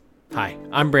Hi,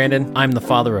 I'm Brandon. I'm the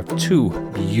father of two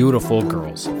beautiful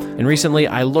girls. And recently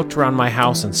I looked around my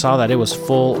house and saw that it was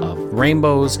full of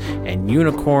rainbows and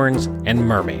unicorns and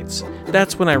mermaids.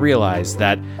 That's when I realized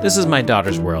that this is my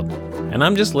daughter's world, and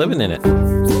I'm just living in it.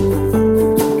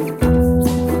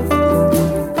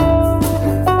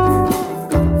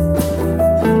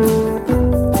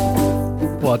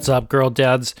 What's up, girl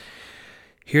dads?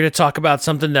 Here to talk about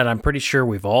something that I'm pretty sure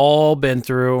we've all been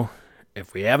through.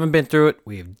 If we haven't been through it,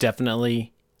 we've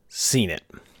definitely seen it.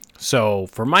 So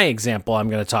for my example, I'm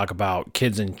going to talk about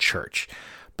kids in church.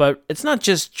 But it's not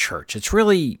just church. It's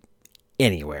really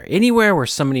anywhere. Anywhere where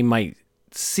somebody might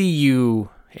see you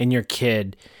and your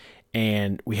kid,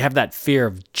 and we have that fear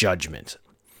of judgment.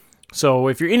 So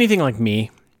if you're anything like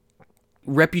me,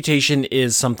 reputation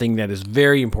is something that is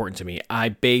very important to me. I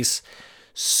base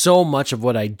so much of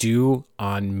what I do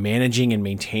on managing and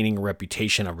maintaining a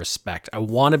reputation of respect. I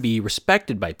want to be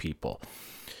respected by people.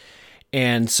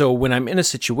 And so when I'm in a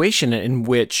situation in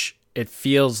which it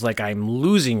feels like I'm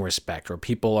losing respect or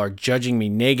people are judging me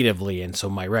negatively, and so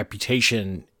my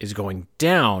reputation is going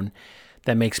down,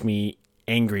 that makes me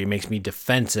angry, it makes me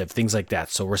defensive, things like that.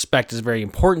 So respect is very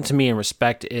important to me, and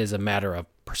respect is a matter of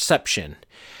perception.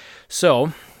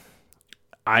 So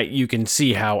you can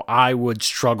see how I would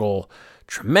struggle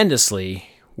tremendously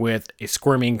with a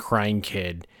squirming, crying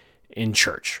kid in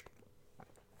church.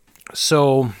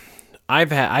 So I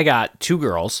got two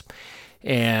girls,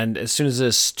 and as soon as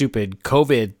this stupid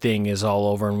COVID thing is all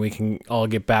over and we can all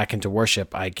get back into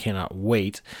worship, I cannot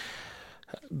wait.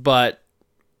 But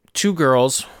two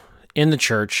girls in the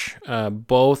church,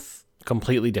 both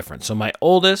completely different. So my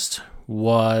oldest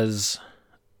was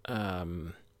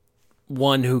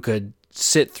one who could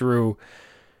sit through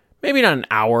maybe not an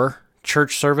hour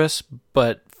church service,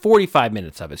 but 45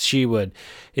 minutes of it. She would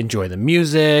enjoy the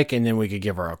music, and then we could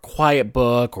give her a quiet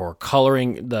book or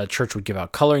coloring. The church would give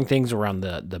out coloring things around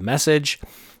the message,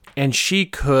 and she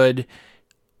could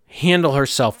handle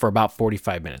herself for about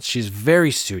 45 minutes. She's very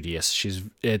studious.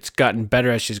 It's gotten better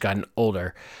as she's gotten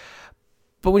older.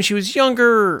 But when she was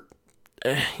younger,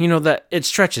 that it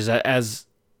stretches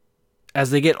as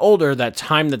they get older. That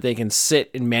time that they can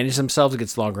sit and manage themselves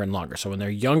gets longer and longer. So when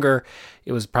they're younger,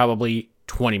 it was probably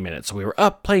 20 minutes. So we were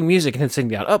up playing music and then sitting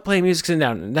down, up playing music, sitting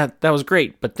down. And that was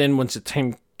great. But then once it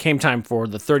came time for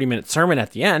the 30-minute sermon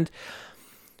at the end,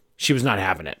 she was not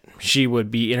having it. She would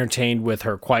be entertained with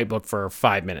her quiet book for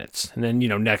 5 minutes. And then,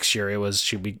 next year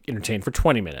she'd be entertained for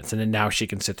 20 minutes. And then now she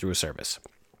can sit through a service.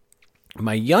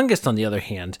 My youngest, on the other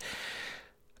hand,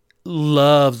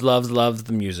 loves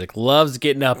the music, loves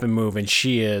getting up and moving.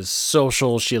 She is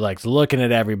social. She likes looking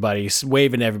at everybody,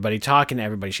 waving at everybody, talking to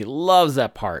everybody. She loves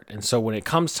that part. And so when it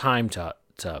comes time to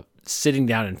sitting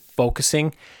down and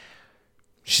focusing,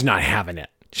 she's not having it.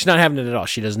 She's not having it at all.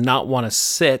 She does not want to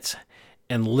sit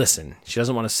and listen. She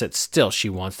doesn't want to sit still. She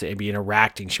wants to be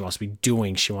interacting. She wants to be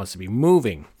doing. She wants to be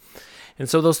moving. And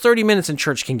so those 30 minutes in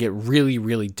church can get really,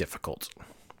 really difficult.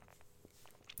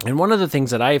 And one of the things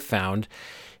that I have found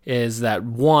is that,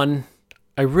 one,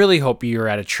 I really hope you're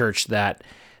at a church that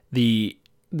the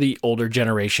older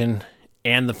generation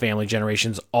and the family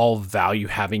generations all value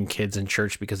having kids in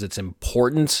church, because it's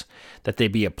important that they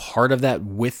be a part of that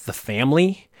with the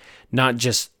family, not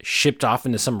just shipped off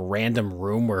into some random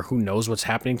room where who knows what's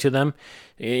happening to them.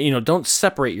 Don't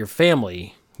separate your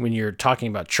family when you're talking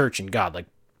about church and God. Like,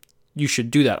 you should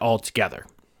do that all together.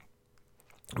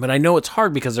 But I know it's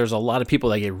hard because there's a lot of people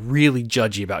that get really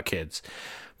judgy about kids.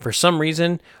 For some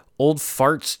reason, old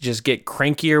farts just get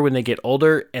crankier when they get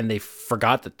older, and they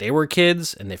forgot that they were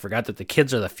kids, and they forgot that the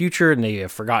kids are the future, and they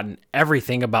have forgotten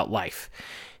everything about life.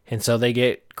 And so they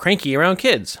get cranky around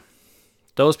kids.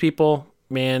 Those people,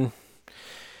 man,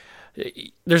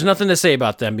 there's nothing to say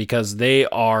about them because they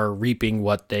are reaping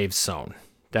what they've sown.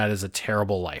 That is a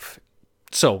terrible life.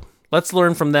 So let's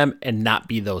learn from them and not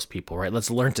be those people, right?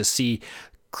 Let's learn to see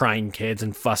crying kids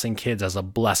and fussing kids as a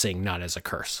blessing, not as a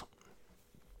curse.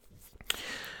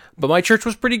 But my church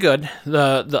was pretty good.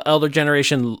 The elder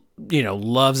generation,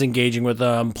 loves engaging with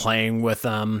them, playing with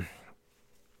them,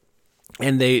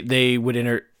 and they would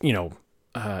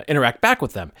interact back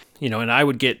with them. And I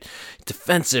would get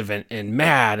defensive and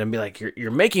mad and be like, "You're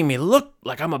making me look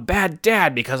like I'm a bad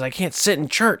dad because I can't sit in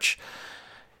church."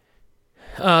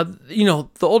 The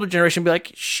older generation would be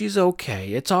like, "She's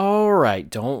okay. It's all right.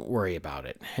 Don't worry about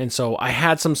it." And so I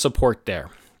had some support there.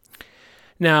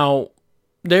 Now,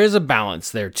 there's a balance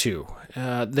there too.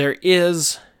 There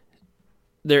is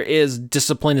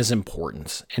discipline is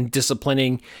important, and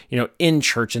disciplining, in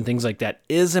church and things like that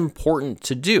is important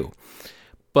to do.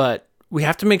 But we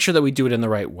have to make sure that we do it in the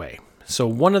right way. So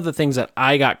one of the things that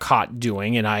I got caught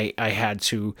doing, and I had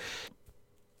to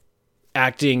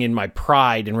acting in my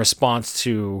pride in response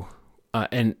to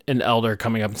an elder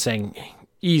coming up and saying,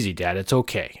 "Easy, Dad, it's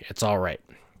okay. It's all right."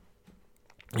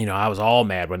 I was all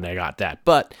mad when they got that,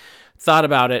 but thought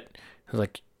about it. I was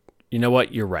like, you know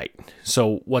what? You're right.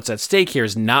 So what's at stake here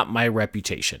is not my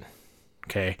reputation.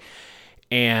 Okay.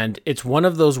 And it's one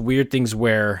of those weird things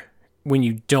where when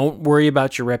you don't worry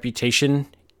about your reputation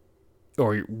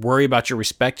or worry about your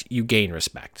respect, you gain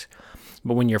respect.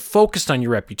 But when you're focused on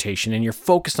your reputation and you're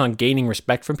focused on gaining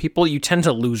respect from people, you tend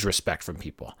to lose respect from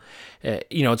people.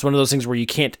 It's one of those things where you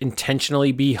can't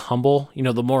intentionally be humble.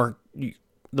 The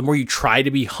more you try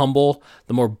to be humble,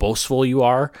 the more boastful you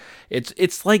are.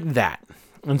 It's like that.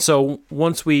 And so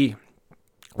once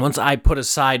I put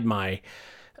aside my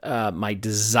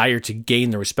desire to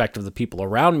gain the respect of the people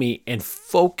around me and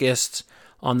focused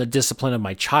on the discipline of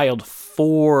my child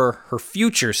for her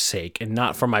future's sake and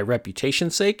not for my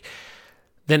reputation's sake,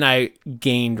 then I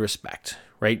gained respect,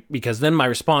 right? Because then my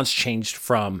response changed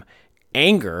from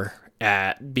anger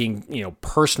at being,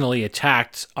 personally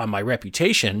attacked on my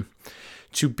reputation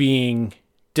to being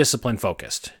discipline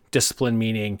focused. Discipline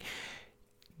meaning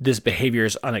this behavior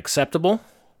is unacceptable.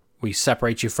 We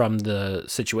separate you from the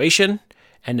situation.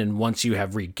 And then once you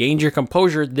have regained your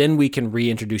composure, then we can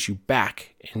reintroduce you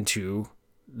back into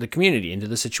the community, into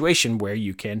the situation where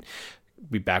you can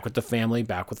be back with the family,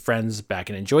 back with friends, back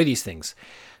and enjoy these things.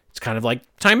 It's kind of like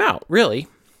timeout, really.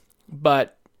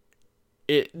 But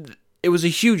it was a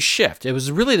huge shift. It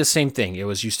was really the same thing. It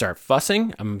was you start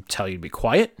fussing. I'm going to tell you to be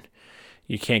quiet.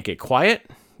 You can't get quiet.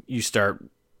 You start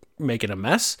making a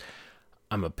mess.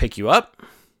 I'm going to pick you up,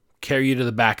 carry you to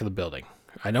the back of the building.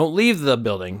 I don't leave the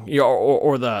building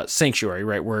or the sanctuary,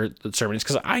 right, where the sermon is,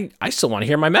 because I still want to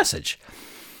hear my message.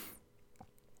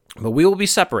 But we will be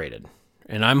separated,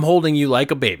 and I'm holding you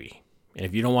like a baby. And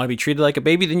if you don't want to be treated like a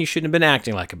baby, then you shouldn't have been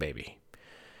acting like a baby.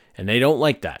 And they don't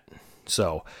like that.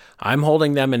 So I'm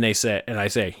holding them, and I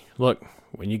say, look,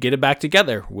 when you get it back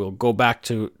together, we'll go back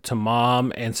to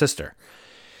mom and sister.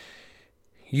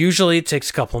 Usually it takes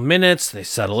a couple minutes. They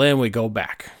settle in. We go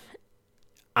back.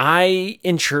 I,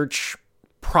 in church,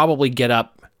 probably get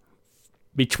up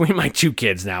between my two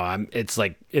kids now. It's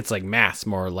like mass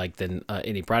more like than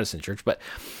any Protestant church. But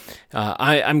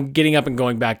I'm getting up and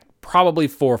going back probably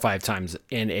 4 or 5 times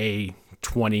in a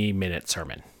 20-minute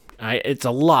sermon. It's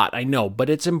a lot, I know, but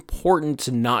it's important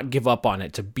to not give up on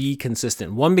it, to be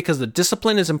consistent. One, because the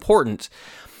discipline is important,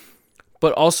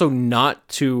 but also not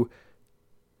to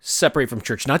separate from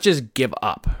church, not just give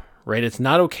up, right? It's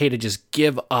not okay to just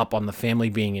give up on the family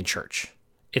being in church.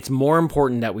 It's more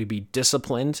important that we be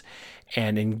disciplined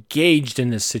and engaged in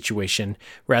this situation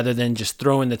rather than just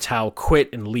throw in the towel, quit,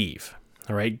 and leave,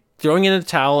 all right? Throwing in the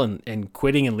towel and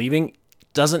quitting and leaving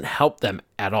doesn't help them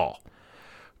at all,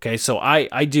 okay? So I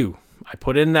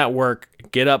put in that work,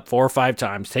 get up 4 or 5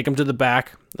 times, take them to the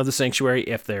back of the sanctuary.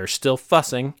 If they're still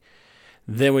fussing,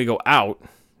 then we go out,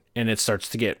 and it starts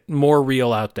to get more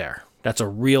real out there. That's a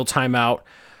real timeout.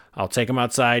 I'll take them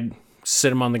outside, sit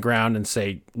them on the ground, and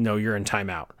say, "No, you're in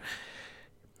timeout."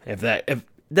 If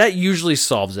that usually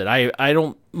solves it.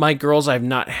 My girls, I've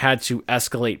not had to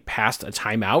escalate past a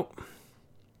timeout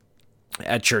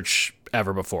at church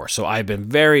ever before. So I've been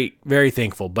very, very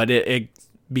thankful. But it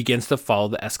begins to follow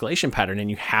the escalation pattern, and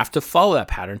you have to follow that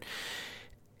pattern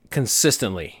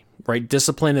consistently. Right?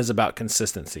 Discipline is about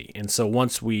consistency. And so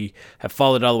once we have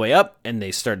followed all the way up and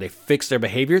they fix their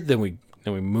behavior, then we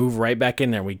move right back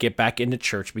in there and we get back into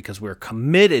church because we're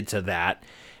committed to that.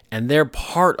 And they're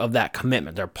part of that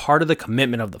commitment. They're part of the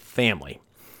commitment of the family.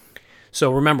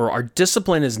 So remember, our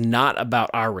discipline is not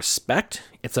about our respect.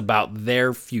 It's about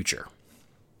their future.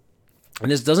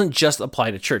 And this doesn't just apply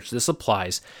to church. This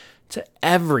applies to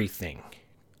everything.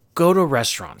 Go to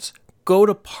restaurants. Go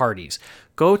to parties.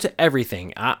 Go to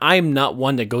everything. I'm not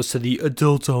one that goes to the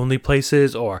adults-only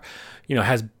places or,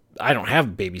 I don't have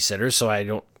babysitters, so I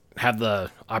don't have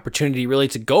the opportunity really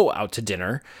to go out to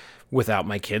dinner without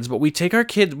my kids. But we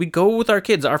go with our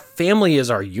kids. Our family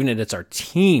is our unit. It's our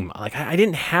team. Like, I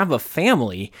didn't have a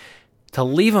family to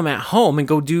leave them at home and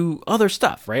go do other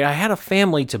stuff, right? I had a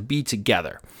family to be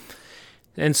together.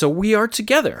 And so we are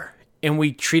together, and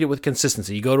we treat it with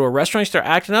consistency. You go to a restaurant, you start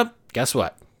acting up, guess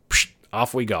what?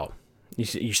 Off we go.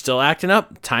 You're still acting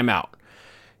up, time out.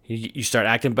 You start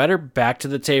acting better, back to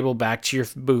the table, back to your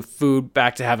food,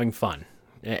 back to having fun.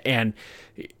 And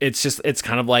it's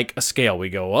kind of like a scale. We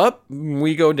go up,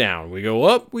 we go down. We go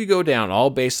up, we go down, all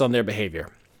based on their behavior.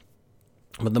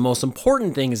 But the most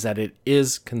important thing is that it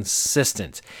is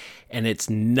consistent and it's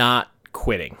not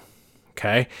quitting.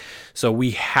 Okay? So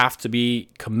we have to be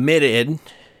committed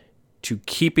to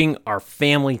keeping our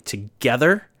family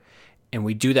together. And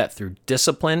we do that through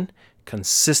discipline,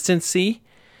 consistency,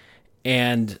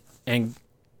 and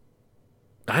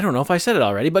I don't know if I said it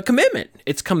already, but commitment.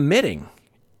 It's committing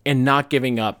and not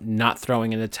giving up, not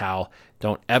throwing in the towel.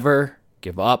 Don't ever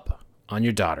give up on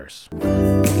your daughters.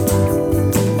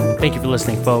 Thank you for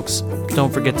listening, folks.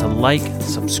 Don't forget to like,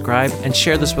 subscribe, and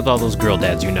share this with all those girl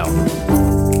dads you know.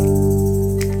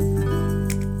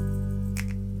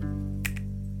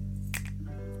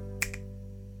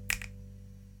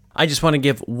 I just want to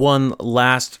give one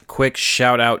last quick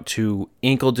shout out to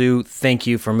Inkledo. Thank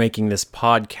you for making this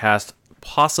podcast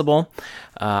possible.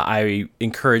 I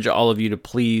encourage all of you to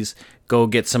please go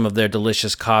get some of their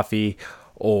delicious coffee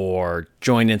or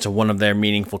join into one of their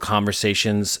meaningful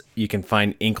conversations. You can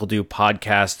find Inkledo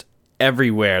podcast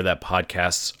everywhere that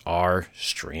podcasts are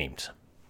streamed.